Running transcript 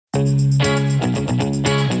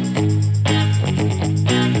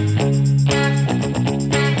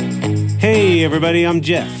Hey everybody, I'm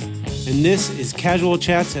Jeff, and this is Casual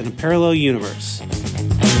Chats in a Parallel Universe.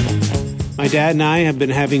 My dad and I have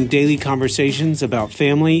been having daily conversations about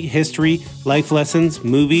family, history, life lessons,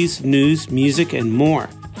 movies, news, music, and more.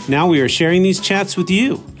 Now we are sharing these chats with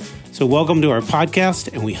you. So welcome to our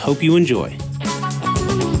podcast, and we hope you enjoy.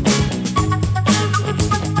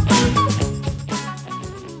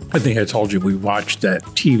 I think I told you we watched that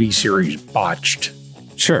TV series Botched.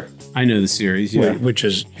 Sure. I know the series, yeah. Which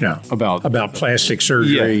is, about plastic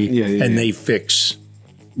surgery, and they fix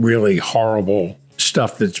really horrible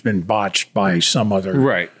stuff that's been botched by some other.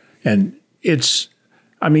 Right. And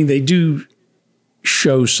they do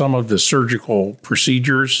show some of the surgical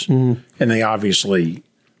procedures, and they obviously,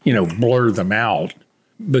 blur them out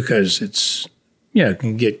because it's, it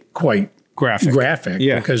can get quite graphic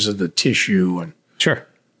because of the tissue. And sure.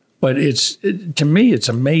 But to me, it's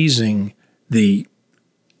amazing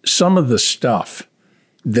some of the stuff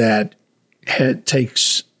that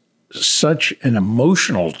takes such an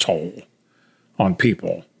emotional toll on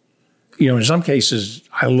people. In some cases,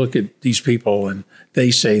 I look at these people and they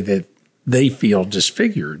say that they feel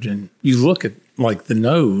disfigured. And you look at like the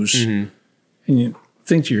nose and you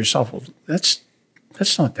think to yourself, well, that's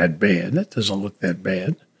not that bad. That doesn't look that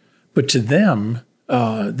bad. But to them,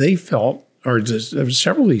 they felt,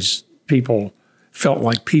 several of these people felt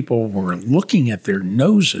like people were looking at their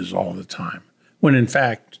noses all the time, when in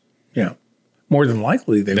fact, more than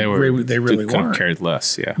likely they really weren't. Cared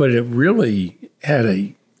less, yeah. But it really had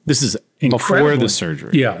This is before the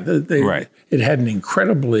surgery. Yeah, right. It had an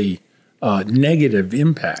incredibly negative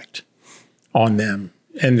impact on them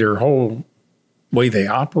and their whole way they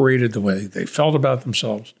operated, the way they felt about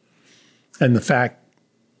themselves, and the fact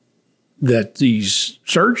that these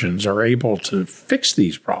surgeons are able to fix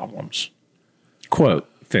these problems. Quote,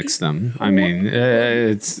 fix them. I mean,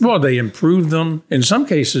 they improve them. In some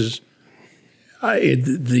cases,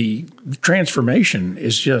 the transformation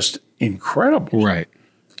is just incredible. Right.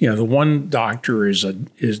 The one doctor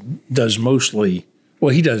does mostly,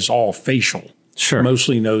 he does all facial. Sure.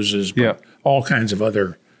 Mostly noses, but all kinds of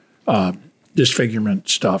other disfigurement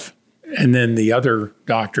stuff. And then the other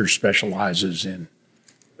doctor specializes in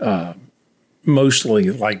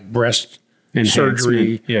mostly like breast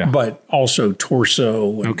surgery, but also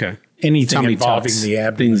torso and anything tummy involving tucks, the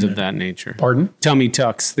abdomen. Things of that nature. Pardon? Tummy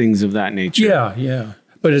tucks, things of that nature. Yeah.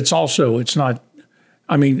 But it's not,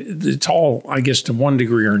 it's all, I guess to one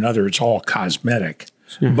degree or another, it's all cosmetic.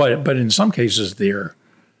 Sure. But in some cases they're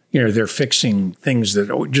fixing things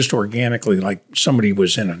that just organically, like somebody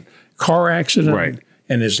was in a car accident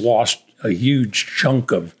and has lost a huge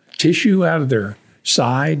chunk of tissue out of their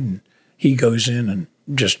side, and he goes in and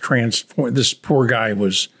just transform. This poor guy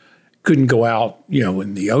couldn't go out,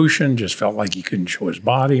 in the ocean, just felt like he couldn't show his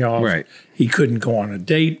body off. Right. He couldn't go on a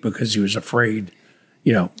date because he was afraid,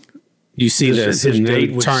 you see his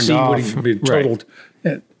date would turned see off. what he'd be told,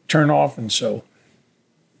 turn off. And so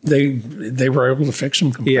they were able to fix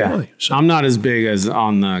him completely. Yeah. So. I'm not as big as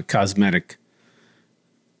on the cosmetic,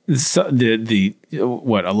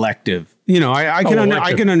 elective. I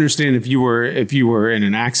can understand if you were in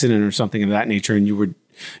an accident or something of that nature and you were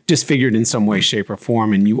disfigured in some way, shape, or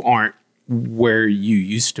form, and you aren't where you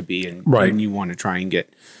used to be, and you want to try and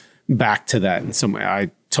get back to that in some way.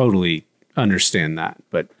 I totally understand that,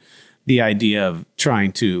 but the idea of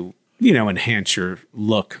trying to enhance your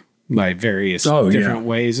look by various different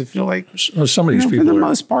ways, I feel like some of these people, for the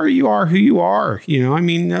most part, you are who you are.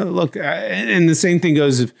 Look, and the same thing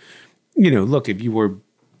goes if if you were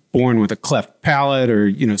born with a cleft palate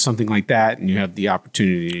or, something like that, and you have the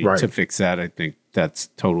opportunity to fix that, I think that's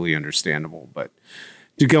totally understandable. But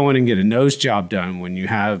to go in and get a nose job done when you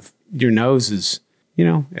have your nose is,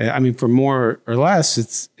 for more or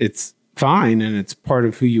less, it's fine and it's part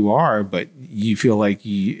of who you are, but you feel like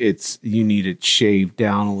you need it shaved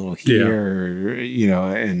down a little here,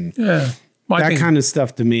 and that kind of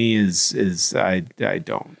stuff to me is I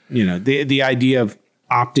don't, the idea of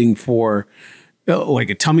opting for like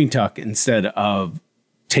a tummy tuck instead of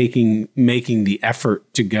making the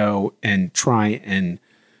effort to go and try and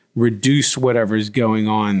reduce whatever's going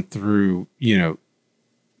on through, the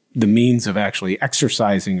means of actually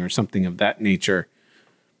exercising or something of that nature.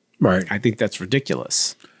 Right. I think that's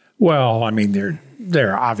ridiculous. Well,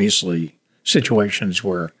 there are obviously situations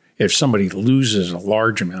where if somebody loses a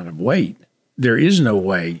large amount of weight, there is no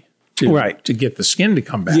way to get the skin to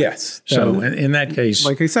come back. Yes. So in that case,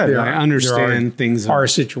 like I said, I understand things are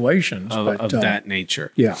situations of that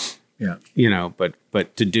nature. Yeah.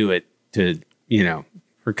 But to do it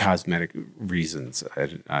for cosmetic reasons,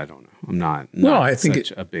 I don't know. I'm not. I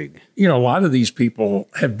think a big. A lot of these people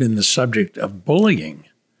have been the subject of bullying.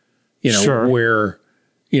 Sure. where,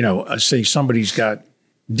 say somebody's got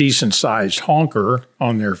decent sized honker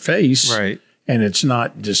on their face, Right. and it's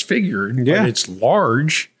not disfigured, Yeah. but it's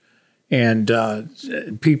large, and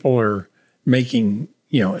people are making,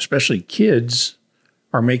 especially kids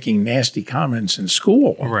are making nasty comments in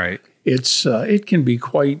school. Right. It can be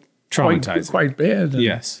quite Traumatizing. quite bad. And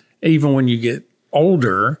Yes. even when you get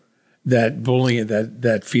older, that bullying,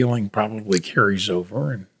 that feeling probably carries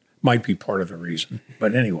over and might be part of the reason.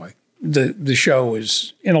 But anyway, the show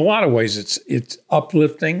is, in a lot of ways, it's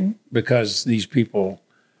uplifting because these people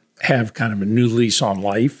have kind of a new lease on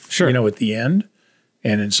life, Sure. at the end.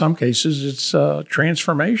 And in some cases, it's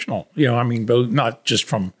transformational. Both not just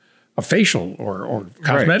from a facial or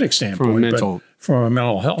cosmetic standpoint, but from a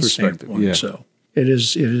mental health standpoint. Yeah. So it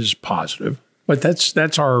is positive. But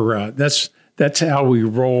that's our that's how we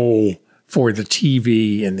roll for the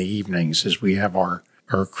TV in the evenings. Is we have our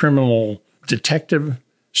criminal detective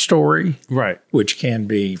story, Right. which can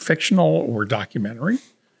be fictional or documentary,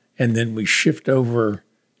 and then we shift over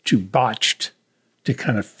to Botched to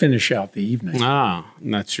kind of finish out the evening.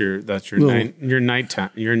 That's your nighttime.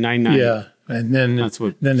 Your 9-9. Yeah, and then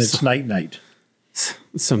it's night.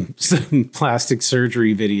 Some plastic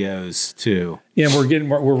surgery videos too. Yeah,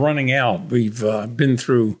 we're running out. We've been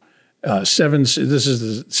through 7. This is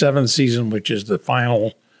the 7th season, which is the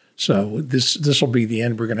final. So this will be the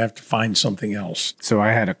end. We're going to have to find something else. So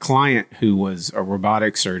I had a client who was a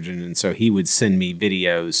robotic surgeon, and so he would send me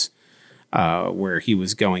videos where he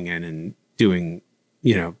was going in and doing,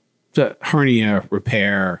 the hernia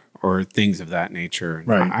repair or things of that nature. And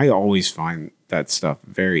Right. I always find that stuff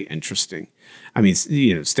very interesting. I mean,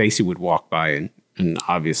 Stacy would walk by and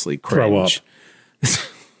obviously cringe.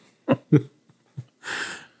 Throw up.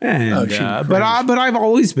 And but I've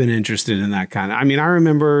always been interested in that kind of. I mean, I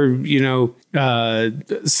remember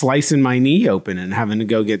slicing my knee open and having to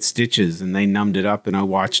go get stitches, and they numbed it up, and I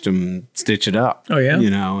watched them stitch it up. Oh yeah,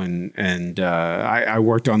 and I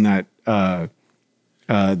worked on that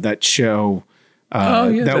that show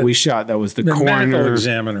that we shot. That was the Medical Coroner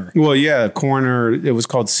Examiner. Well, yeah, Coroner. It was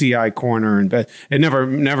called CI Coroner, and it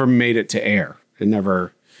never made it to air. It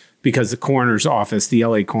never, because the coroner's office, the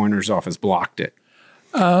LA coroner's office, blocked it.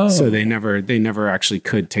 Oh, So they never actually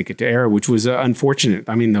could take it to air, which was unfortunate.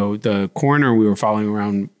 I mean, the coroner we were following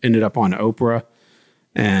around ended up on Oprah,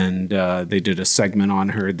 and they did a segment on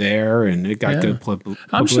her there, and it got good publicity.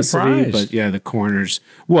 I'm surprised. But yeah, the coroner's,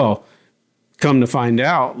 well, come to find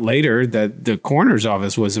out later that the coroner's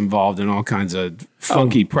office was involved in all kinds of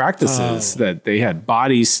funky practices, that they had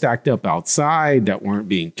bodies stacked up outside that weren't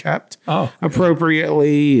being kept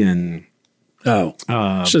appropriately, and so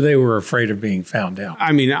they were afraid of being found out.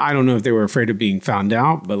 I mean, I don't know if they were afraid of being found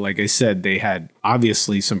out, but like I said, they had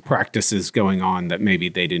obviously some practices going on that maybe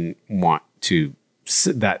they didn't want to,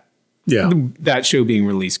 that show being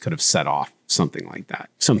released could have set off something like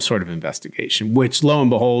that, some sort of investigation, which lo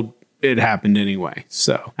and behold, it happened anyway.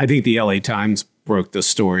 So I think the LA Times broke the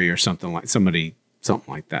story or something like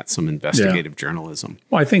that, some investigative journalism.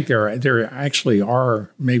 Well, I think there actually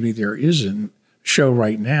are, maybe there is a show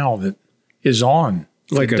right now that is on.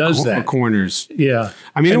 Like a coroner's. Yeah.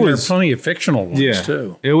 I mean, and it there was are plenty of fictional ones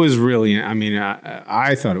too. It was really, I mean,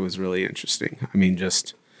 I thought it was really interesting. I mean,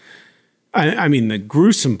 I mean, the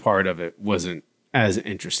gruesome part of it wasn't as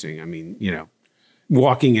interesting. I mean,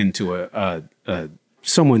 walking into a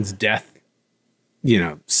someone's death,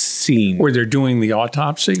 scene. Where they're doing the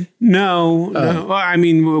autopsy? No. Well, I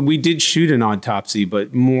mean, we did shoot an autopsy,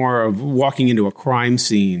 but more of walking into a crime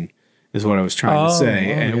scene is what I was trying to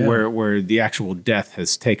say, and where the actual death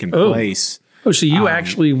has taken place. Oh, so you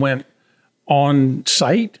actually went on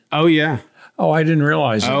site? Oh, yeah. Oh, I didn't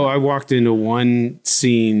realize that. Oh, I walked into one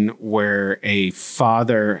scene where a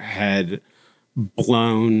father had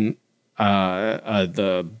blown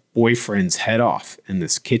the boyfriend's head off in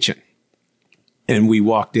this kitchen. And we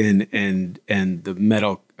walked in, and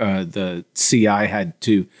the CI had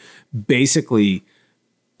to basically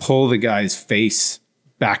pull the guy's face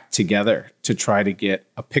back together to try to get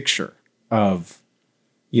a picture of,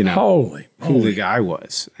 Holy who the guy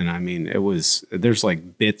was. And I mean, there's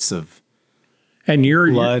like bits of and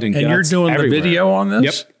you're blood and you're doing everywhere. The video on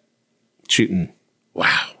this? Yep. Shooting.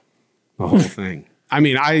 Wow. The whole thing. I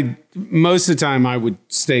mean, most of the time I would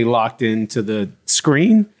stay locked into the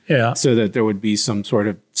screen. Yeah. So that there would be some sort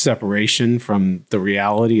of separation from the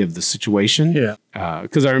reality of the situation. Yeah.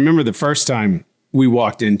 Because I remember the first time we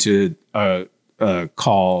walked into a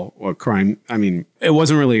call or crime. I mean, it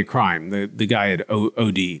wasn't really a crime. The guy had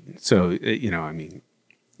OD'd. So, I mean,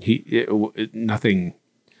 nothing.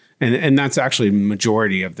 And that's actually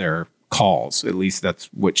majority of their calls. At least that's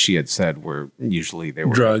what she had said. Were usually they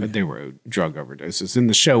were drug overdoses, and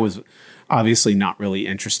the show was obviously not really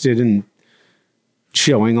interested in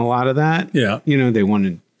showing a lot of that. Yeah, they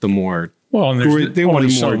wanted the more. Well, and they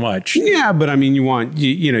wanted so much. Yeah, but I mean, you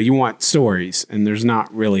want stories, and there's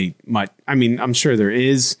not really much. I mean, I'm sure there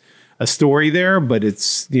is a story there, but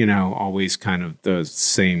it's always kind of the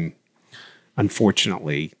same.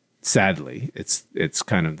 Unfortunately, sadly, it's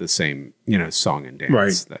kind of the same song and dance.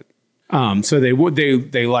 Right. That so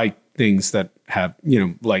they like things that have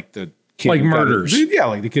like the kid like murders.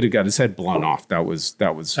 Like the kid who got his head blown off. That was a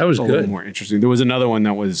good. little more interesting. There was another one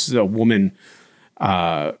that was a woman.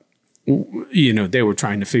 They were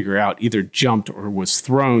trying to figure out either jumped or was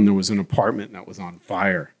thrown. There was an apartment that was on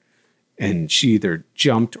fire, and she either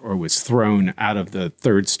jumped or was thrown out of the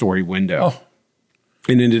third story window,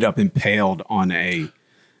 and ended up impaled on a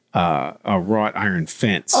wrought iron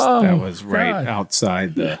fence that was right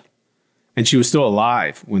outside the. And she was still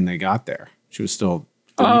alive when they got there. She was still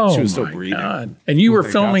breathing. God. And you were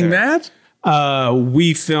filming that?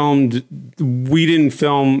 We didn't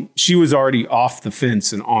film. She was already off the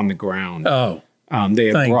fence and on the ground. Oh, they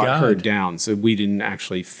had brought her down, so we didn't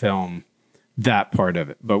actually film that part of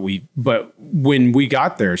it. But when we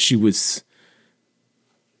got there, she was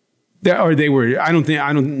there, or they were. I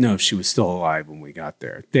don't know if she was still alive when we got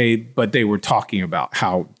there. But they were talking about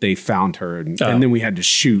how they found her, and then we had to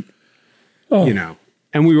shoot.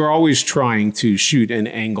 And we were always trying to shoot in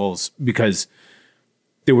angles because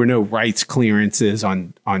there were no rights clearances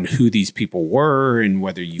on who these people were and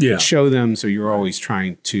whether you could show them. So you're always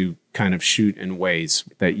trying to kind of shoot in ways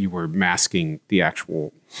that you were masking the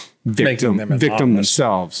actual victim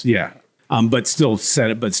themselves. Yeah. But still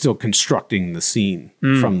constructing the scene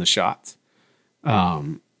from the shots.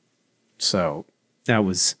 So that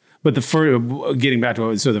was, but getting back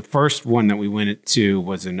to it, so the first one that we went to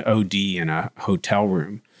was an OD in a hotel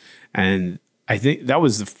room. And I think that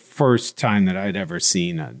was the first time that I'd ever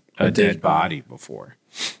seen a dead body before.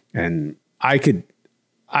 And I could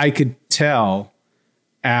tell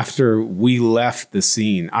after we left the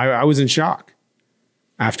scene, I was in shock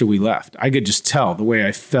after we left. I could just tell the way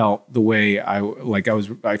I felt,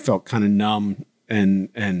 I felt kind of numb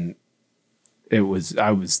and I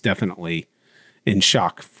was definitely in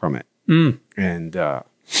shock from it. And, and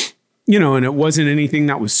it wasn't anything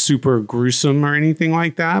that was super gruesome or anything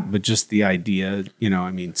like that, but just the idea,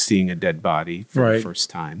 seeing a dead body for the first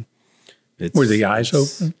time. Were the eyes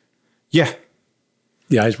open? Yeah.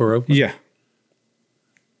 The eyes were open? Yeah.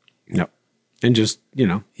 No. And just,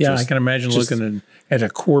 Yeah, I can imagine looking at a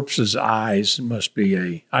corpse's eyes. It must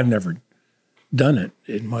be I've never done it.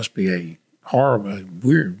 It must be a horrible,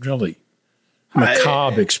 weird, really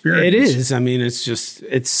macabre experience. It is. I mean, it's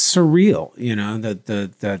surreal,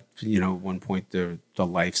 that at one point the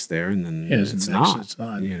life's there and then it's not,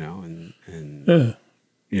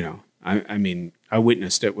 I mean, I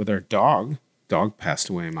witnessed it with our dog. Dog passed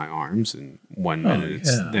away in my arms, and 1 minute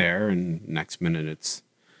it's there and next minute it's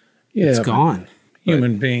gone.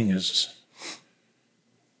 Human being is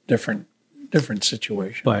different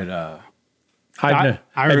situation. But, have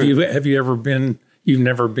you ever been, you've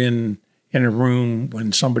never been in a room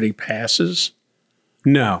when somebody passes?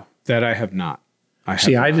 No, that I have not. I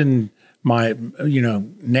didn't,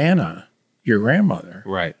 Nana, your grandmother.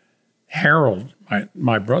 Right. Harold,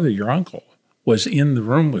 my brother, your uncle, was in the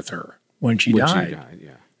room with her when she died.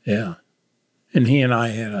 Yeah. And he and I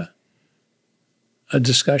had a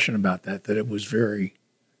discussion about that it was very,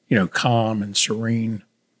 calm and serene.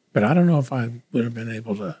 But I don't know if I would have been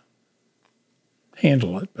able to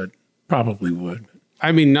handle it, but probably would.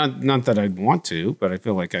 I mean, not that I'd want to, but I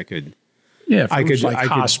feel like I could. Yeah,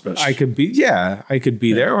 hospice. I could be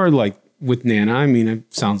there, or like with Nana. I mean,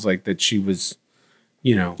 it sounds like that she was,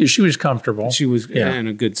 she was comfortable. She was in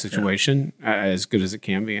a good situation, as good as it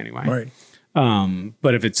can be, anyway. Right.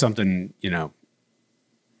 But if it's something,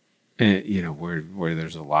 where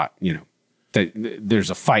there's a lot, that there's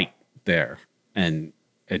a fight there, and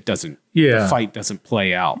it doesn't. The fight doesn't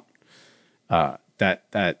play out. That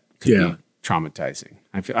could be traumatizing.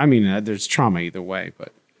 There's trauma either way,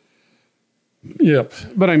 but. Yep.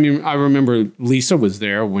 But I mean, I remember Lisa was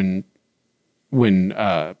there when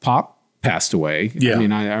Pop passed away. Yeah. I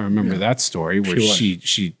mean, I remember that story where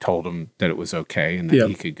she told him that it was okay and that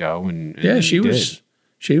he could go. And she was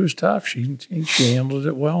tough. She handled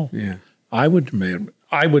it well. Yeah. I would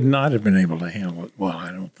not have been able to handle it well,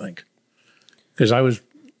 I don't think. Because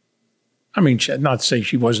not to say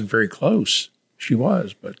she wasn't very close. She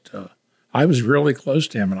was, but I was really close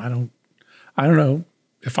to him, and I don't know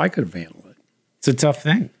if I could have handled it. It's a tough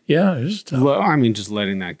thing. Yeah, it is tough. Well, I mean, just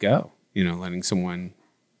letting that go, letting someone,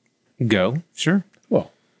 go. Sure.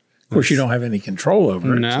 Well, of course, you don't have any control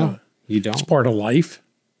over it. No, So you don't. it's part of life.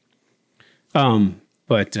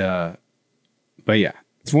 But yeah,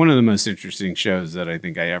 it's one of the most interesting shows that I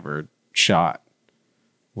think I ever shot.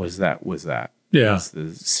 Was that? Yeah. Was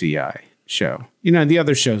the CI show? You know, the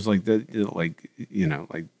other shows like like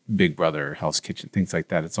Big Brother, Hell's Kitchen, things like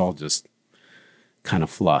that. It's all just kind of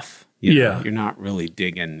fluff. You know? You're not really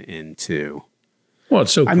digging into. Well,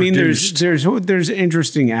 it's so. I mean, produced. there's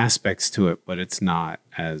interesting aspects to it, but it's not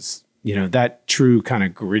as that true kind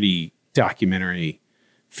of gritty documentary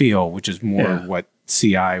feel, which is more what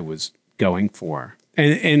CI was going for,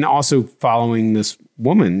 and also following this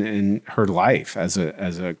woman in her life as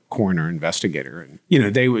a coroner investigator,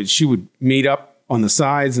 and she would meet up on the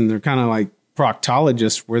sides, and they're kind of like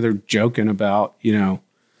proctologists where they're joking about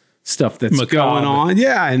stuff that's going on.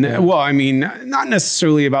 Yeah. And well, I mean, not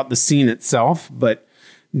necessarily about the scene itself, but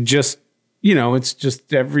just, it's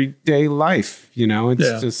just everyday life,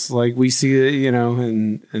 it's just like we see it,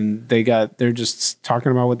 and they're just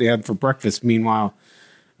talking about what they had for breakfast. Meanwhile,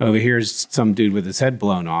 over here's some dude with his head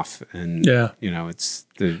blown off. And, it's,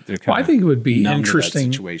 they're kind of, I think it would be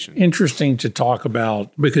interesting to talk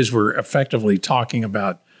about, because we're effectively talking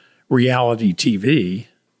about reality TV.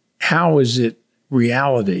 How is it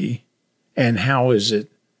reality and how is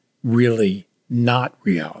it really not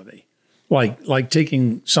reality? Like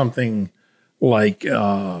taking something like,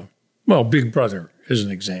 Big Brother is an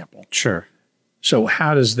example. Sure. So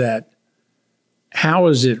how is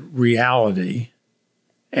it reality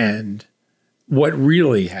and what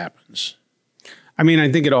really happens? I mean, I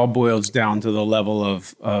think it all boils down to the level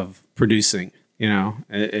of producing,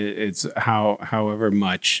 it's however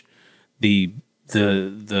much the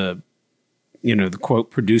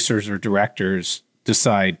quote producers or directors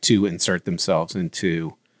decide to insert themselves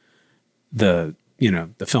into the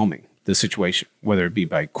filming, the situation, whether it be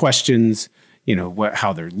by questions,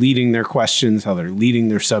 how they're leading their questions, how they're leading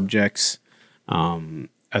their subjects,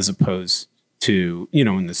 as opposed to,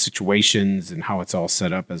 in the situations and how it's all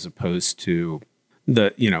set up, as opposed to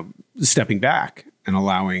the, stepping back and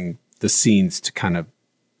allowing the scenes to kind of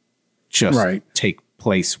just take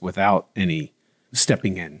place without any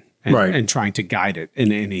stepping in and trying to guide it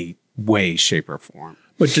in any way, shape, or form.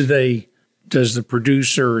 But does the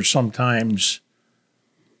producer sometimes,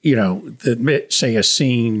 say a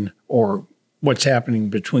scene or what's happening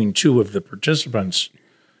between two of the participants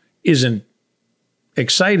isn't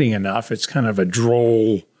exciting enough, it's kind of a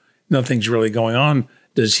droll, nothing's really going on.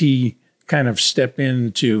 Does he kind of step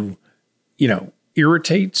in to,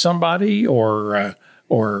 irritate somebody or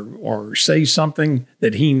say something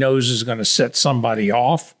that he knows is going to set somebody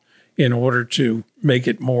off in order to make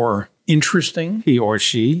it more interesting? He or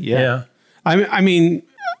she, yeah. I mean,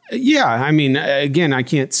 again, I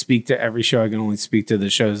can't speak to every show. I can only speak to the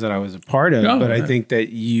shows that I was a part of. But I think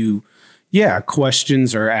that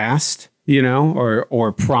questions are asked,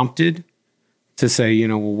 or prompted to say,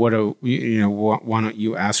 why don't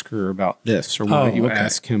you ask her about this, or why don't you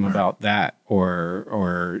ask him about that,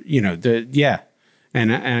 or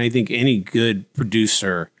and I think any good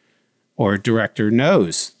producer or director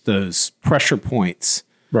knows those pressure points.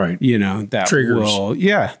 Right. That triggers.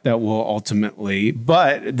 That will ultimately,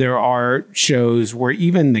 but there are shows where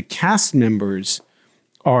even the cast members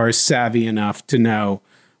are savvy enough to know,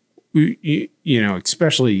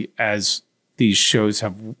 especially as these shows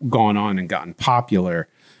have gone on and gotten popular,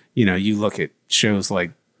 you look at shows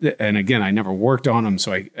like, and again, I never worked on them,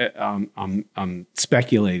 so I'm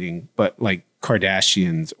speculating, but like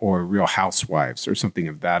Kardashians or Real Housewives or something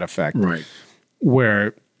of that effect. Right.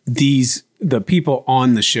 Where the people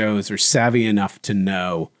on the shows are savvy enough to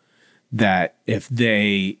know that if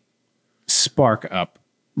they spark up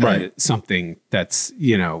something that's,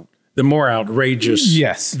 the more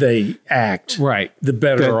outrageous they act, the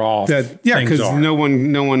better off. Because no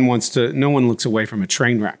one looks away from a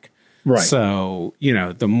train wreck. Right. So,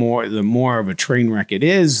 the more of a train wreck it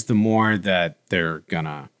is, the more that they're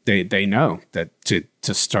they know that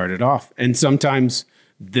to start it off. And sometimes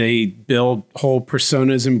they build whole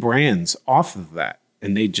personas and brands off of that,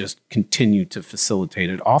 and they just continue to facilitate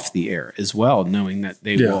it off the air as well, knowing that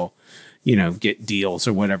they will, get deals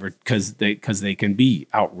or whatever because they can be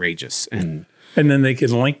outrageous and then they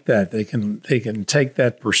can link that. They can take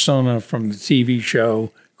that persona from the TV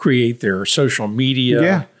show, create their social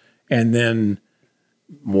media, and then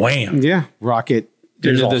wham, rocket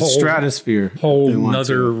into the stratosphere. Whole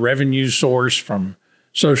another revenue source from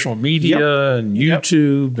social media and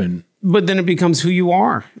YouTube but then it becomes who you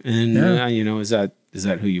are, and is that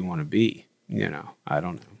who you want to be? I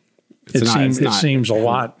don't know. It seems a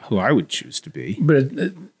lot who I would choose to be. But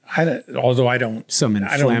although I don't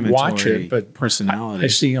watch it, but personality. I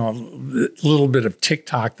see on a little bit of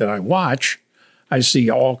TikTok that I watch, I see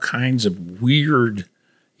all kinds of weird,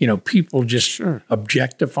 people just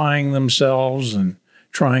objectifying themselves and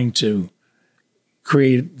trying to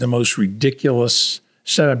create the most ridiculous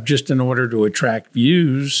setup just in order to attract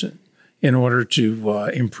views, in order to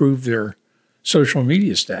improve their social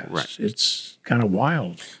media status. Right. It's kind of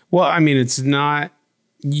wild. Well, I mean, it's not.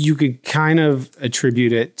 You could kind of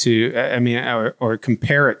attribute it to, or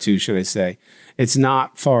compare it to, should I say? It's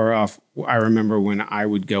not far off. I remember when I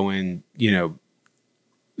would go in,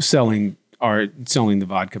 selling the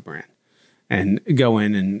vodka brand, and go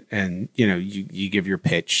in and you give your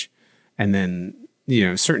pitch, and then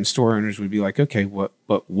certain store owners would be like, okay,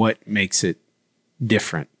 what makes it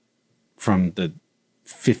different from the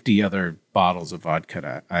 50 other bottles of vodka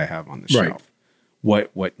that I have on the shelf?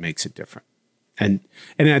 What makes it different? And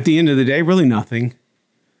at the end of the day, really nothing.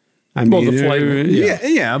 I mean, the flavor,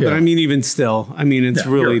 but I mean, even still, I mean, it's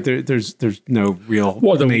really there's no real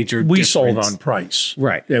major. We difference. sold on price,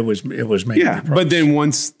 right? It was mainly price. But then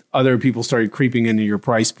once other people started creeping into your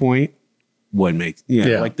price point, what makes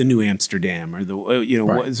like the New Amsterdam or the what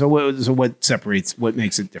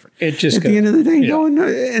makes it different? It just at the end of the day, going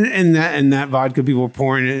and that vodka, people were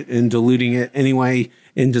pouring it and diluting it anyway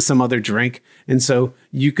into some other drink, and so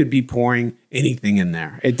you could be pouring anything in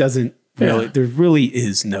there. It doesn't really. There really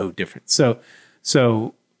is no difference. So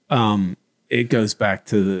it goes back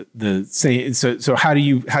to the same. So how do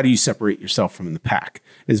you separate yourself from the pack?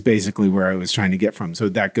 Is basically where I was trying to get from. So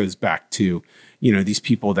that goes back to these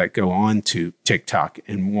people that go on to TikTok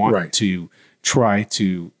and want to try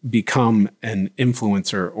to become an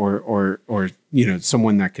influencer or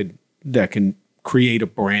someone that can create a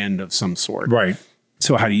brand of some sort. Right.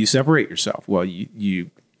 So how do you separate yourself? Well, you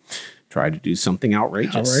try to do something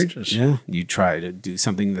outrageous. Yeah. You try to do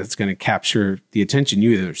something that's going to capture the attention.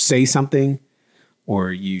 You either say something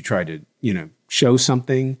or you try to, show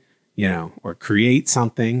something, or create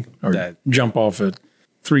something or that jump off a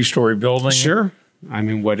 3-story building. Sure. I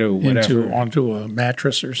mean, whatever. Onto a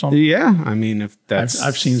mattress or something. Yeah. I mean, if that's,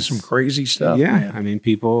 I've seen some crazy stuff. Yeah. Man. I mean,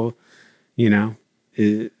 people,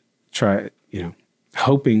 try,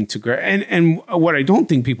 hoping to grow. And what I don't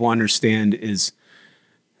think people understand is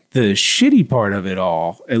the shitty part of it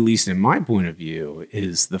all, at least in my point of view,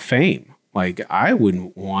 is the fame. Like, I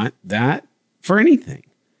wouldn't want that for anything.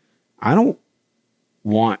 I don't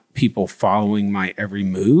want people following my every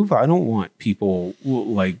move. I don't want people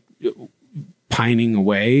like pining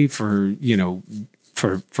away for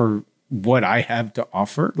what I have to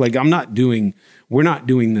offer. Like, we're not doing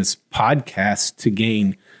this podcast to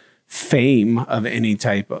gain fame of any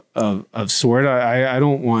type of sort. I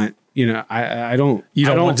don't want, I don't. You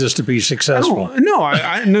don't want this to be successful. No.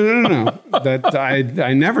 That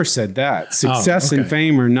I never said that. Success and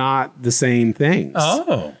fame are not the same things.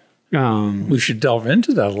 Oh. We should delve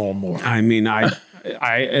into that a little more. I mean, I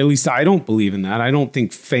at least I don't believe in that. I don't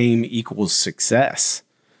think fame equals success.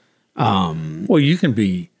 Well, you can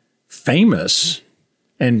be famous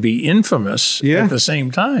and be infamous at the same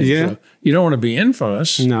time. Yeah. So you don't want to be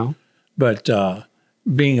infamous. No. But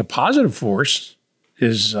being a positive force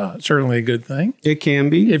is certainly a good thing. It can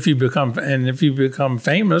be. If you become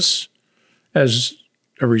famous as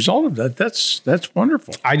a result of that, that's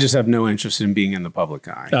wonderful. I just have no interest in being in the public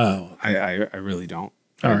eye. Oh. I really don't.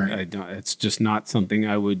 All right. I don't. It's just not something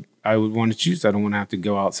I would want to choose. I don't want to have to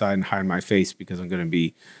go outside and hide my face because I'm going to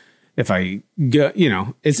be, if I go,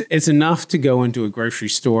 it's enough to go into a grocery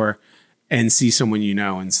store and see someone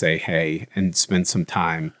and say, hey, and spend some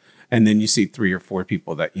time. And then you see 3 or 4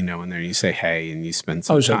 people that in there, and you say, hey, and you spend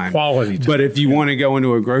some time. Quality time. But if you want to go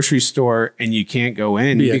into a grocery store and you can't go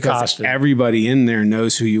in because accosted. Everybody in there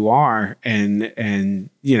knows who you are. And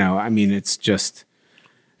I mean, it's just.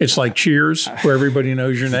 It's like Cheers, where everybody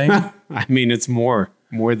knows your name. I mean, it's more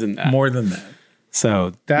than that. More than that.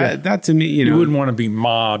 So that to me, you wouldn't want to be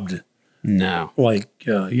mobbed. No. Like,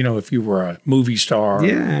 if you were a movie star.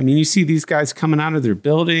 Yeah. I mean, you see these guys coming out of their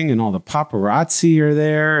building and all the paparazzi are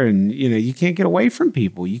there and, you can't get away from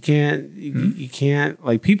people. You can't,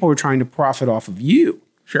 like, people are trying to profit off of you.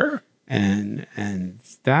 Sure. And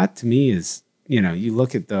that to me is, you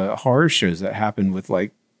look at the horror shows that happened with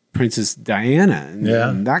like Princess Diana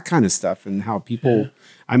and that kind of stuff and how people,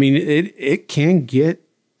 I mean, it can get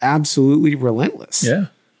absolutely relentless. Yeah.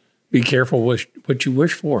 Be careful what you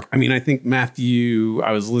wish for. I mean, I think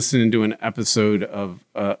I was listening to an episode of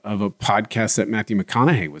a podcast that Matthew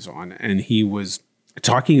McConaughey was on, and he was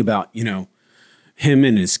talking about, him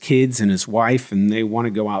and his kids and his wife, and they want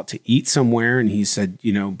to go out to eat somewhere. And he said,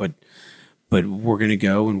 but we're going to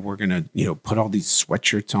go and we're going to, put all these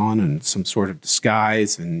sweatshirts on and some sort of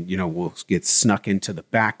disguise, and, we'll get snuck into the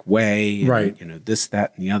back way, and, right. This,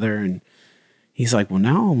 that, and the other. And he's like, well,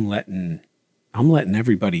 now I'm letting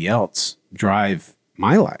everybody else drive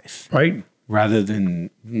my life. Right. Rather than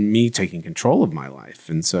me taking control of my life.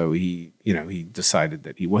 And so he decided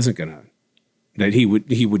that he wasn't going to, that he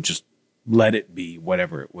would just let it be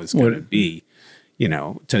whatever it was going to be,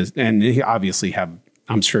 and he obviously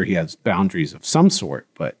I'm sure he has boundaries of some sort,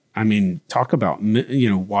 but I mean, talk about,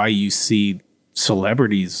 why you see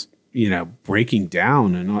celebrities, breaking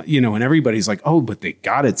down and, and everybody's like, oh, but they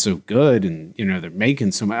got it so good. And, they're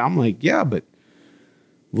making so much. I'm like, yeah, but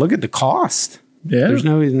look at the cost. Yeah. There's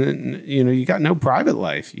no, you got no private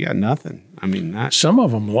life. You got nothing. I mean, some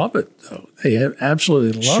of them love it, though. They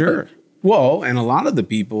absolutely love it. Well, and a lot of the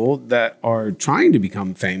people that are trying to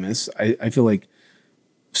become famous, I feel like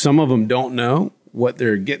some of them don't know what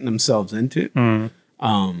they're getting themselves into,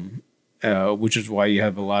 which is why you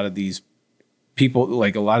have a lot of these people,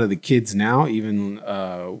 like a lot of the kids now, even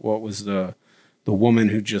what was the woman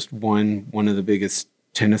who just won one of the biggest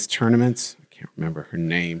tennis tournaments? I can't remember her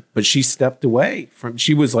name, but she stepped away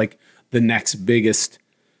she was like the next biggest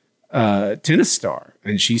tennis star,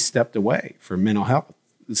 and she stepped away for mental health.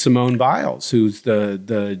 Simone Biles, who's the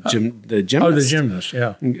gymnast. Oh, the gymnast,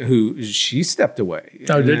 yeah. Who she stepped away.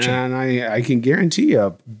 Oh, did she? And I can guarantee you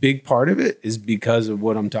a big part of it is because of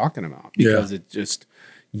what I'm talking about. Because it just,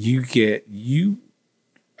 the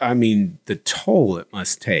toll it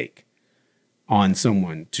must take on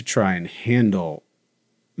someone to try and handle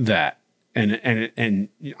that. And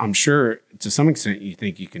I'm sure to some extent you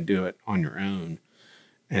think you can do it on your own.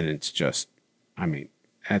 And it's just,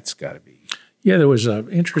 that's got to be. Yeah, there was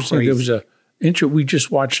interesting. Crazy. We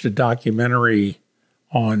just watched a documentary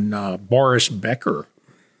on Boris Becker.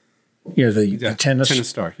 The tennis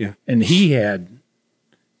star. Yeah, and he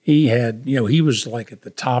was like at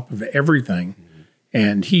the top of everything,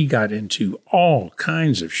 and he got into all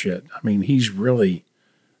kinds of shit. I mean, he's really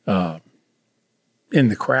in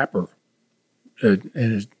the crapper,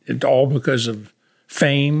 and it all because of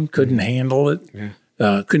fame. Couldn't handle it. Yeah.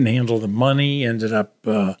 Couldn't handle the money. Ended up.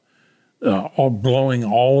 All blowing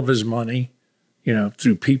all of his money,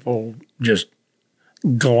 through people just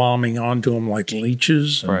glomming onto him like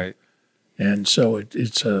leeches. Right. And so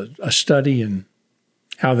it's a study in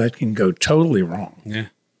how that can go totally wrong. Yeah.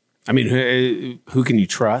 I mean, who can you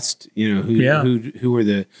trust? Who are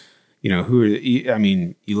the,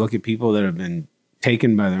 you look at people that have been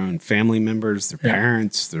taken by their own family members, their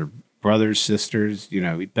parents, their brothers, sisters,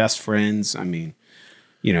 best friends. I mean,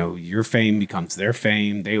 your fame becomes their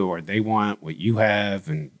fame. They want what you have,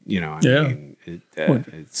 and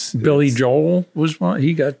Billy Joel was one.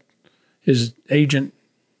 He got his agent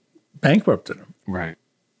bankrupted him. Right.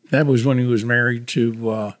 That was when he was married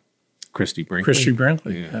to Christy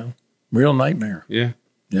Brinkley. Yeah. Real nightmare. Yeah.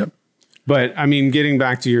 Yep. But I mean, getting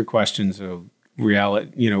back to your questions of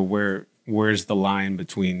reality, where's the line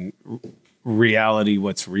between reality,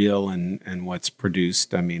 what's real, and what's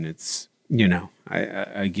produced? I mean, it's.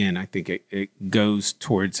 I think it goes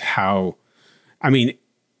towards how,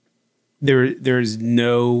 there's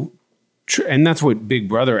no, and that's what Big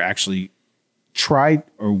Brother actually tried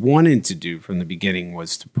or wanted to do from the beginning,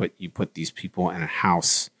 was to put these people in a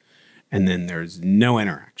house, and then there's no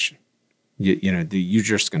interaction. You're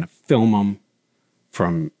just going to film them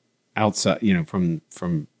from outside,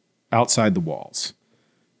 from outside the walls,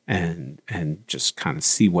 and just kind of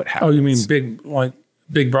see what happens. Oh, you mean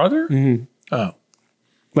Big Brother? Mm-hmm. Oh.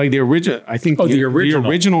 Like the original, I think the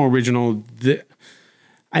original.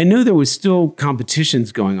 I know there was still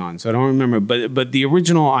competitions going on, so I don't remember, but the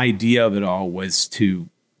original idea of it all was to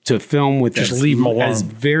film with just leave them alone. As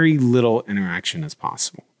very little interaction as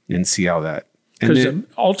possible and see how that. Because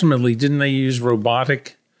ultimately, didn't they use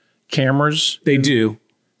robotic cameras? They do.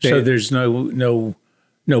 So there's no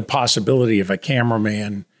possibility of a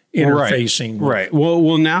cameraman interfacing. Right.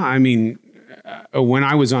 Well, now, when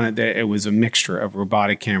I was on it, it was a mixture of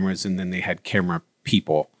robotic cameras, and then they had camera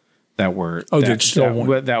people that were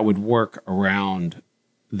that would work around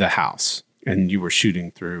the house, and you were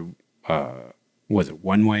shooting through was it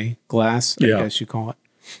one-way glass? I guess you call it,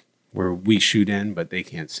 where we shoot in, but they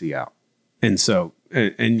can't see out, and so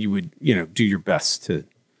and you would do your best to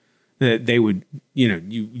that they would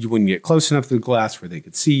you wouldn't get close enough to the glass where they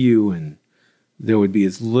could see you, and there would be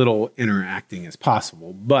as little interacting as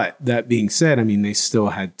possible. But that being said, they still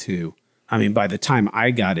had to, by the time I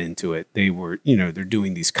got into it, they were, they're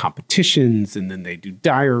doing these competitions, and then they do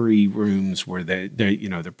diary rooms where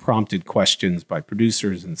they're prompted questions by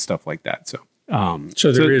producers and stuff like that. So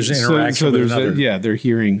So there is interaction with another, they're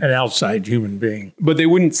hearing an outside human being. but they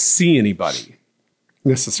wouldn't see anybody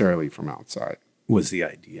necessarily from outside was the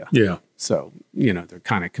idea. Yeah. So, they're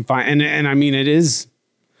kind of confined. And I mean, it is,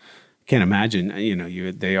 can't imagine,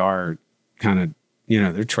 they are kind of,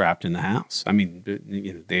 they're trapped in the house. I mean,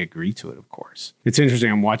 they agree to it, of course. It's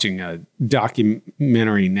interesting. I'm watching a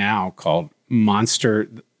documentary now called Monsters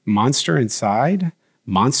Inside,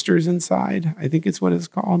 I think it's what it's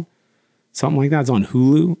called. Something like that. It's on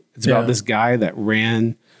Hulu. It's about this guy that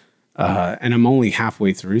ran, and I'm only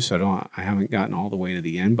halfway through, so I haven't gotten all the way to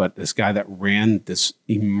the end, but this guy that ran this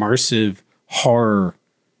immersive horror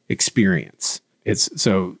experience. It's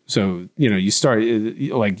so you start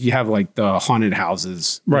like you have like the haunted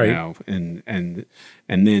houses, right? And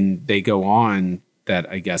then they go on that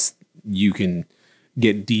I guess you can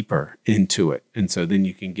get deeper into it, and so then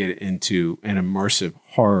you can get into an immersive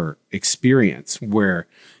horror experience where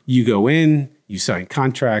you go in, you sign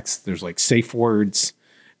contracts. There's like safe words,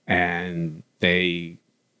 and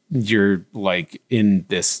you're like in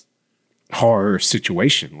this horror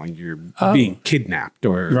situation, like you're being kidnapped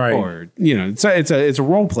or it's a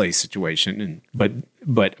role play situation. And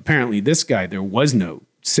but apparently this guy, there was no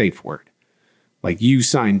safe word. Like you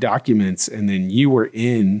signed documents and then you were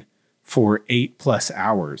in for 8+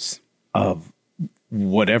 hours of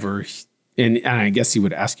whatever. And I guess he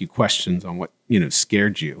would ask you questions on what,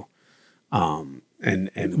 scared you. And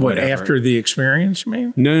what, after the experience,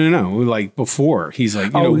 maybe? No. Like before, he's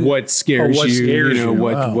like, what scares you?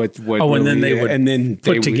 What? And then they would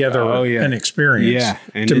put together an experience,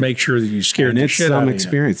 to make sure that you scared the shit out of you.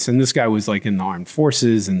 Experience. And this guy was like in the armed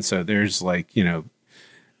forces, and so there's like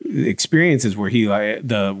experiences where he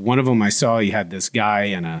one of them I saw, he had this guy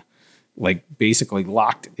in a basically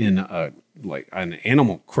locked in an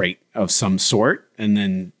animal crate of some sort, and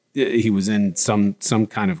then he was in some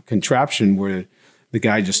kind of contraption where the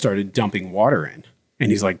guy just started dumping water in,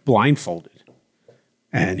 and he's like blindfolded,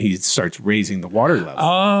 and he starts raising the water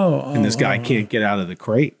level. And this guy can't get out of the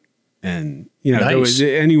crate. And, nice.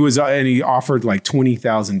 he offered like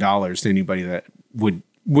 $20,000 to anybody that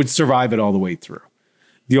would survive it all the way through.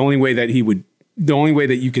 The only way that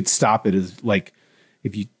you could stop it is like,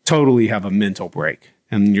 if you totally have a mental break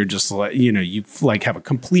and you're just like, you like have a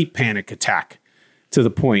complete panic attack to the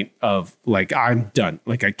point of like, I'm done.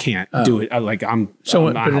 Like I can't do it.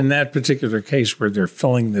 But in that particular case where they're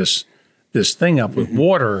filling this thing up with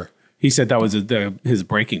water, he said that was his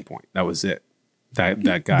breaking point. That was it.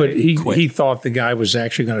 That guy. But he thought the guy was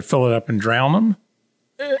actually going to fill it up and drown him.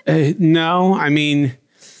 No, I mean,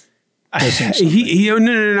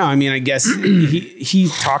 no. I mean, I guess he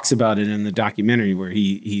talks about it in the documentary where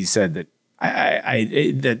he said that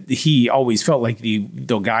that he always felt like the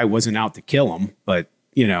guy wasn't out to kill him, but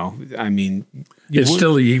I mean,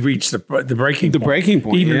 he reached the breaking point. The breaking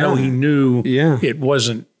point, even though he knew it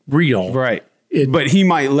wasn't real, right? But he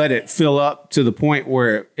might let it fill up to the point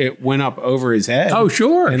where it went up over his head. Oh,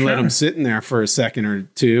 sure, and let him sit in there for a second or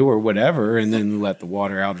two or whatever, and then let the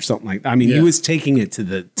water out or something like that. I mean, he was taking it to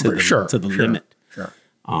the limit. Sure.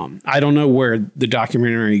 I don't know where the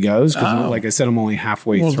documentary goes because, like I said, I'm only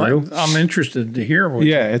halfway through. I'm interested to hear what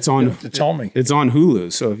it's on. To tell me, it's on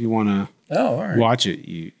Hulu. So if you want to, all right, watch it,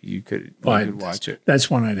 you could watch it. That's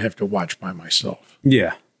one I'd have to watch by myself.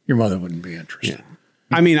 Yeah, your mother wouldn't be interested. Yeah.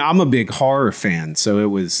 I mean, I'm a big horror fan,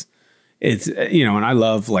 so it's and I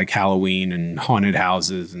love like Halloween and haunted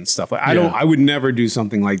houses and stuff. I would never do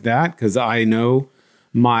something like that because I know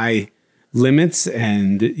my limits,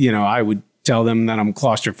 and I would tell them that I'm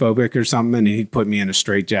claustrophobic or something, and he'd put me in a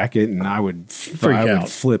straitjacket, and I would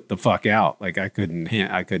flip the fuck out. Like I couldn't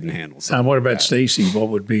handle something. What about Stacy? What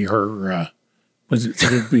would be her? Would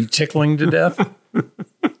it be tickling to death?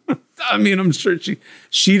 I mean, I'm sure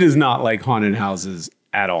she does not like haunted houses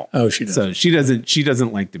at all. Oh, she doesn't. So she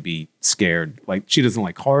doesn't like to be scared. Like she doesn't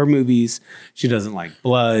like horror movies. She doesn't like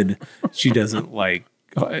blood. She doesn't like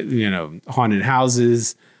haunted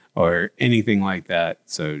houses or anything like that.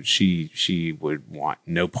 So she would want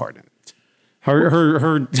no part in it.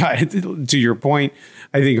 Her to your point,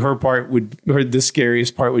 I think the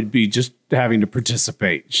scariest part would be just having to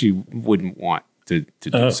participate. She wouldn't want to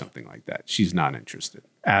do something like that. She's not interested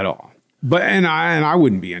at all. But and I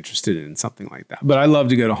wouldn't be interested in something like that. But I love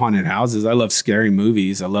to go to haunted houses. I love scary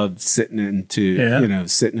movies. I love sitting in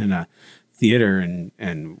a theater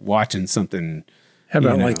and watching something. How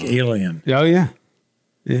about like Alien? Oh yeah.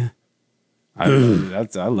 Yeah. I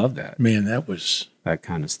love that. Man, that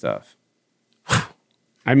kind of stuff.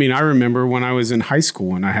 I mean, I remember when I was in high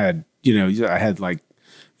school and I had like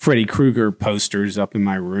Freddy Krueger posters up in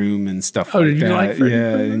my room and stuff like did you that. like Freddy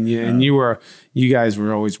yeah, Krueger? and you guys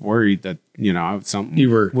were always worried that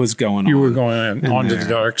something was going on. You were going onto the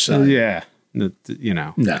dark side. Yeah, No.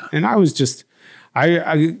 And I was just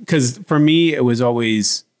because for me it was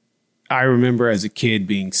always. I remember as a kid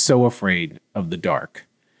being so afraid of the dark,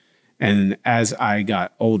 and as I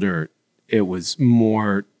got older, it was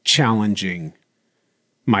more challenging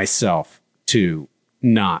myself to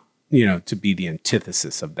not. To be the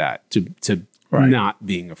antithesis of that, to not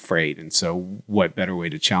being afraid. And so what better way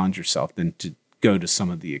to challenge yourself than to go to some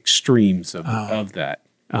of the extremes of that.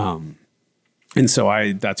 And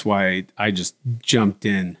so that's why I just jumped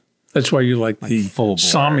in. That's why you like the full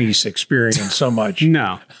Samis experience so much.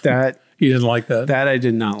 No, that you didn't like that? That I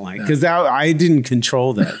did not like because I didn't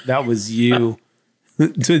control that. That was you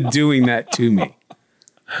doing that to me.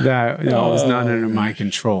 That was not under my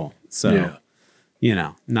control. So. Yeah.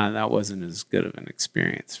 That wasn't as good of an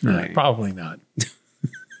experience for me. Probably not.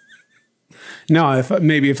 No,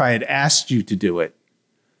 if I had asked you to do it,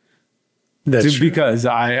 because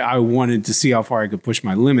I wanted to see how far I could push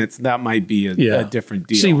my limits, that might be a different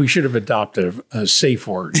deal. See, we should have adopted a safe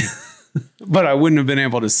word. But I wouldn't have been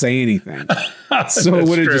able to say anything. So it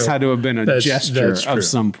would have just had to have been a gesture of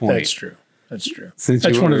some point. That's true. That's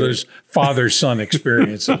one of those father-son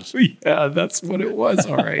experiences. Yeah, that's what it was.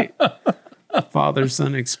 All right.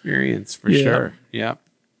 Father-son experience for sure. Yep.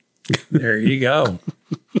 There you go.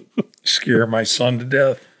 Scare my son to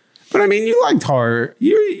death. But I mean, you liked horror.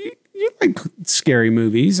 You like scary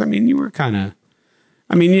movies. I mean, you were kind of.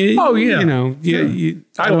 I mean,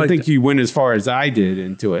 I don't think you went as far as I did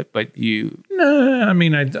into it, but you. No, I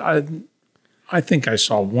mean, I think I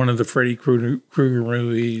saw one of the Freddy Krueger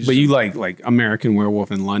movies. But you like American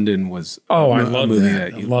Werewolf in London was I love movie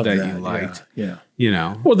that. you liked. Yeah.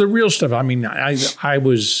 Well, the real stuff. I mean, I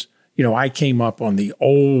was I came up on the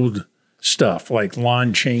old stuff like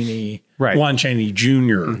Lon Chaney, Lon Chaney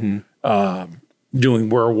Jr. Doing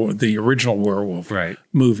the original werewolf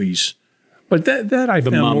movies. But that I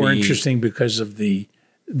found more interesting because of the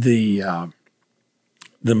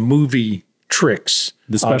movie tricks,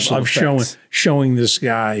 the special of showing this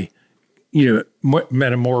guy,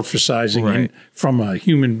 metamorphosizing from a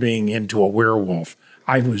human being into a werewolf.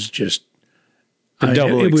 I was just,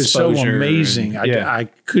 it was so amazing. I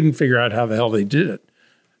couldn't figure out how the hell they did it.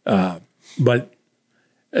 But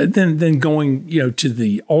then going, to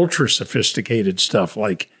the ultra sophisticated stuff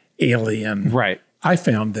like Alien. Right. I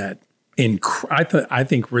found that I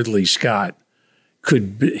think Ridley Scott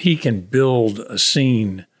he can build a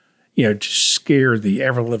scene, to scare the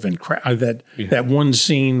ever living crowd. That one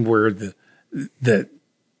scene where that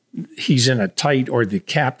he's in a tight, or the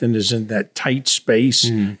captain is in that tight space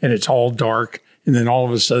and it's all dark, and then all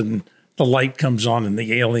of a sudden the light comes on and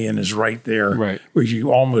the alien is right there, where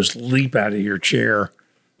you almost leap out of your chair.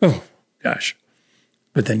 Oh gosh!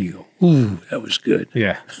 But then you go, "Ooh, that was good."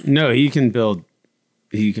 Yeah. No, he can build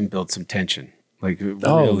some tension,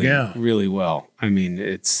 really well. I mean,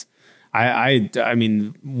 it's. I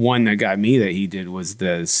mean, one that got me that he did was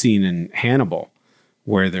the scene in Hannibal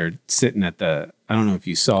where they're sitting at I don't know if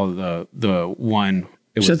you saw the one.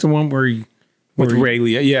 Is that the one where he with Ray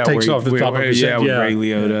Liotta? Yeah, takes off the top of his head. With Ray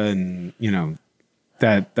Liotta, and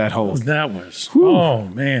that whole. That was. Oh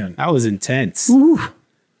man, that was intense. Ooh.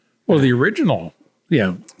 Well, the original,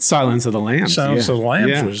 Silence of the Lambs. Silence of the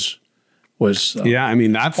Lambs was. I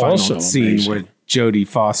mean that final scene amazing. With Jodie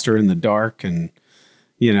Foster in the dark and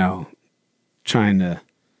trying to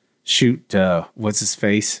shoot what's his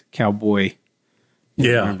face cowboy. I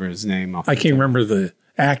don't remember his name. I can't remember the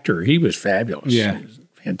actor. He was fabulous. Yeah, he was a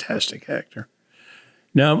fantastic actor.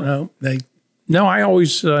 No. I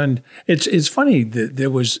always. It's funny that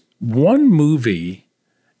there was one movie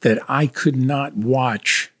that I could not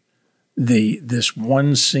watch. This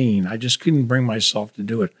one scene, I just couldn't bring myself to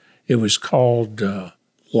do it. It was called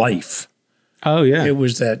Life. Oh yeah, it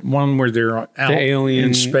was that one where they're out the alien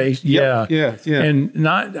in space. Yeah. And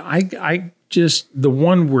I just the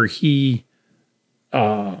one where he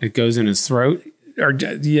it goes in his throat. Or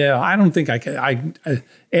I don't think I can.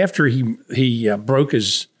 After he broke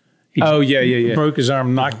his. Broke his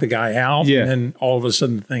arm, knocked the guy out, and then all of a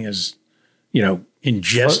sudden the thing is,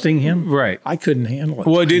 ingesting him. Right. I couldn't handle it.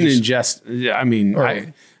 Well, it didn't ingest. I mean,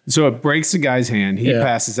 so it breaks the guy's hand. He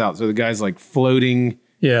passes out. So the guy's like floating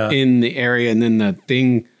in the area, and then the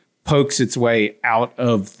thing pokes its way out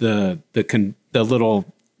of the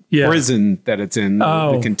little prison that it's in,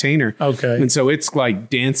 the container. Okay. And so it's like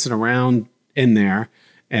dancing around in there.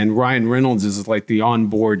 And Ryan Reynolds is like the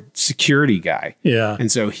onboard security guy. Yeah. And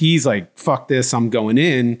so he's like, fuck this, I'm going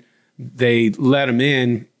in. They let him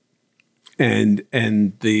in.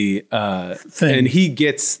 and the and he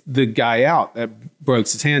gets the guy out that broke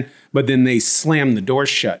his hand, but then they slam the door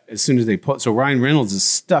shut as soon as they put. So Ryan Reynolds is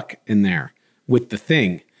stuck in there with the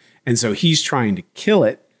thing, and so he's trying to kill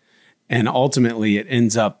it, and ultimately it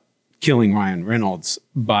ends up killing Ryan Reynolds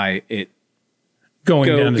by it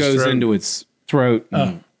down his goes throat. into its throat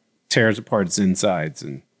and tears apart its insides.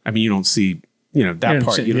 And I mean, you don't see that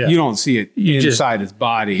part. You don't see it inside his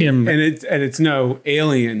body, and it's no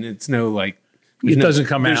alien. It's no like it doesn't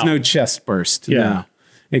come out. There's no chest burst. Yeah,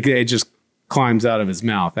 no. It just climbs out of his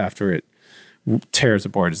mouth after it tears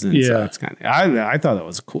apart his insides. Kind of. I thought that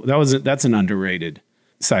was cool. That's an underrated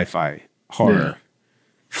sci-fi horror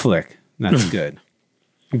flick. That's good,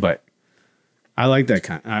 but I like that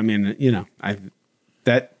kind. I mean,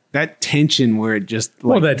 that tension where it just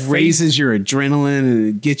raises your adrenaline and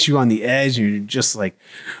it gets you on the edge, and you're just like,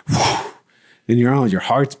 whew, and your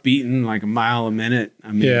heart's beating like a mile a minute.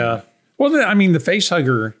 I mean, yeah. Well, the face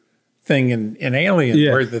hugger thing in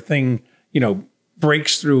Alien, where the thing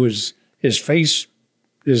breaks through his face,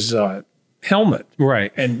 his helmet,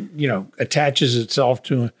 right, and attaches itself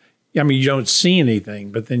to him. I mean, you don't see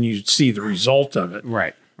anything, but then you see the result of it,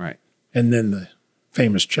 right, and then the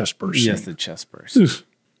famous chest burst. Yes, the chest burst.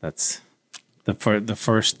 That's the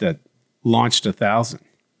first that launched 1,000.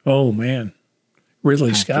 Oh man,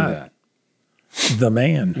 Ridley Scott, the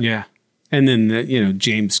man. Yeah, and then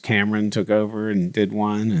James Cameron took over and did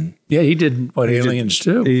one, and he did Aliens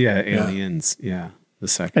too. Yeah, Aliens. Yeah, the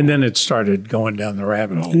second. And then it started going down the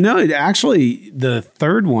rabbit hole. No, the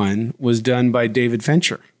third one was done by David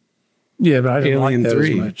Fincher. Yeah, but I didn't like that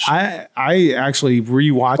 3. as much. I actually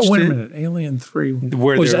rewatched it. Wait a minute, Alien 3.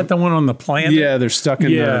 Was that the one on the planet? Yeah, they're stuck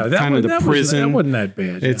in the prison. That wasn't that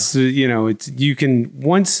bad. It's you can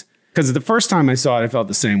once, because the first time I saw it, I felt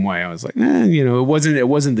the same way. I was like, it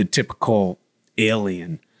wasn't the typical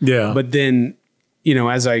Alien. Yeah, but then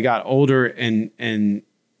as I got older and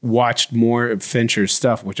watched more of Fincher's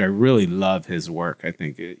stuff, which I really love his work. I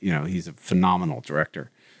think he's a phenomenal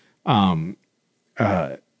director.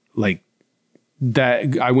 Like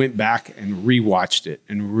that, I went back and rewatched it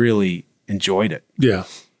and really enjoyed it. Yeah.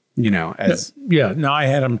 No, I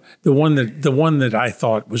had him. The one that I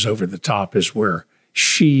thought was over the top is where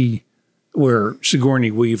Sigourney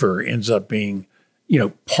Weaver ends up being,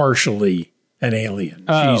 partially an alien.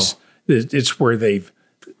 Oh. It's where they've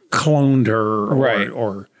cloned her right.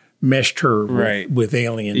 or meshed her with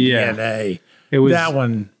alien DNA. It was that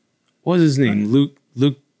one. What was his name? Luc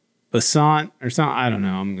Besson or something? I don't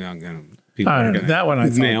know. I'm gonna. That one I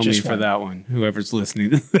thought nail me for that one. Whoever's listening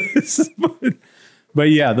to this, but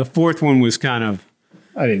yeah, the fourth one was kind of.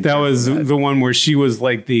 That was the one where she was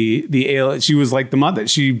like the alien. She was like the mother.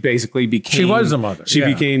 She basically became. She was the mother. She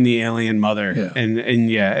became the alien mother, and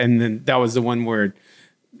then that was the one where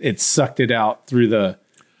it sucked it out through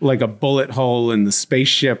like a bullet hole in the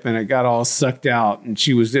spaceship, and it got all sucked out. And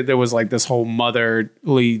there was like this whole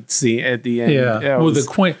motherly scene at the end. Yeah.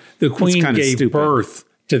 The queen gave birth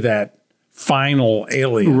to that final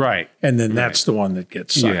alien, right? And then that's the one that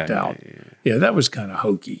gets sucked out. Yeah, that was kind of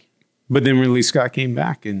hokey. But then Ridley Scott came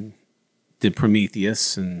back and did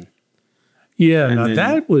Prometheus, and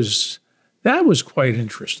that was quite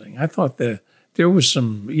interesting. I thought that there was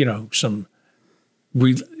some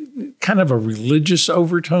kind of a religious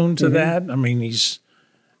overtone to that. I mean, he's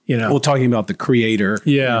talking about the creator,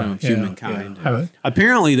 of humankind. Yeah.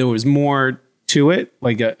 Apparently, there was more to it.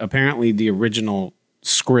 Like apparently, the original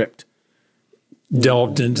script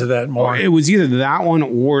delved into that more. It was either that one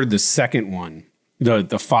or the second one.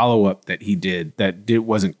 The follow up that he did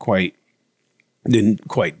didn't quite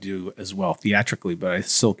do as well theatrically, but I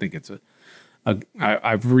still think it's I've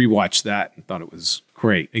rewatched that and thought it was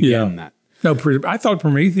great. Again, I thought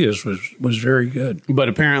Prometheus was very good, but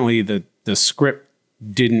apparently the script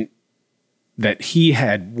that he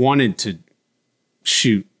had wanted to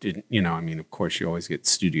shoot didn't. I mean, of course, you always get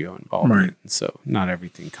studio involvement, and so not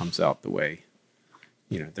everything comes out the way.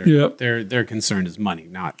 Their concern is money,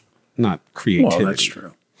 not creativity. Well, that's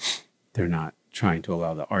true. They're not trying to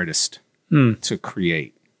allow the artist to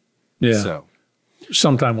create. Yeah. So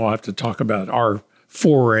sometime we'll have to talk about our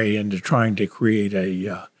foray into trying to create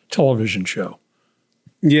a television show.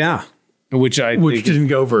 Yeah, which didn't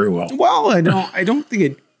go very well. Well, I don't think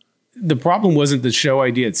it. The problem wasn't the show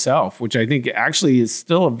idea itself, which I think actually is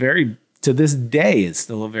still to this day is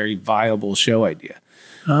still a very viable show idea.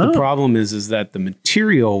 The problem is that the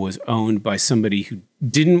material was owned by somebody who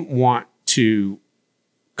didn't want to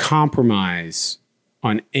compromise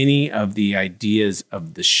on any of the ideas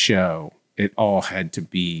of the show. It all had to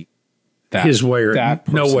be his way or that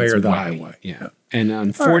no way or the way. highway. Yeah. And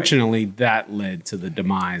unfortunately, that led to the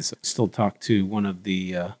demise. I still talk to one of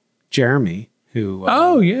the Jeremy, who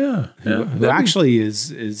who actually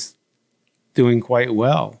is doing quite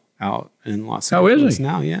well out in Los Angeles. Oh, is he?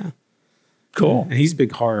 Now? Yeah, cool. And he's a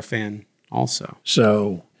big horror fan also.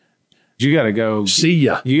 So you got to go. See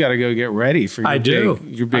ya. You got to go get ready for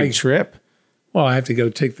your big trip. Well, I have to go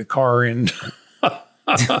take the car in.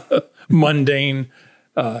 Mundane.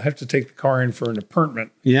 I have to take the car in for an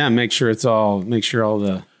appointment. Yeah, make sure all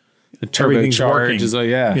the turbocharge is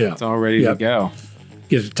it's all ready to go.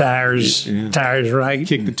 Get the tires right.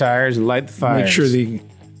 Kick the tires and light the fires. Make sure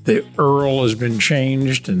the Earl has been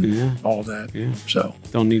changed and all that. Yeah. So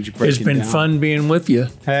don't need you breaking It's been down. fun being with you.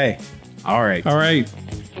 Hey, all right. All right.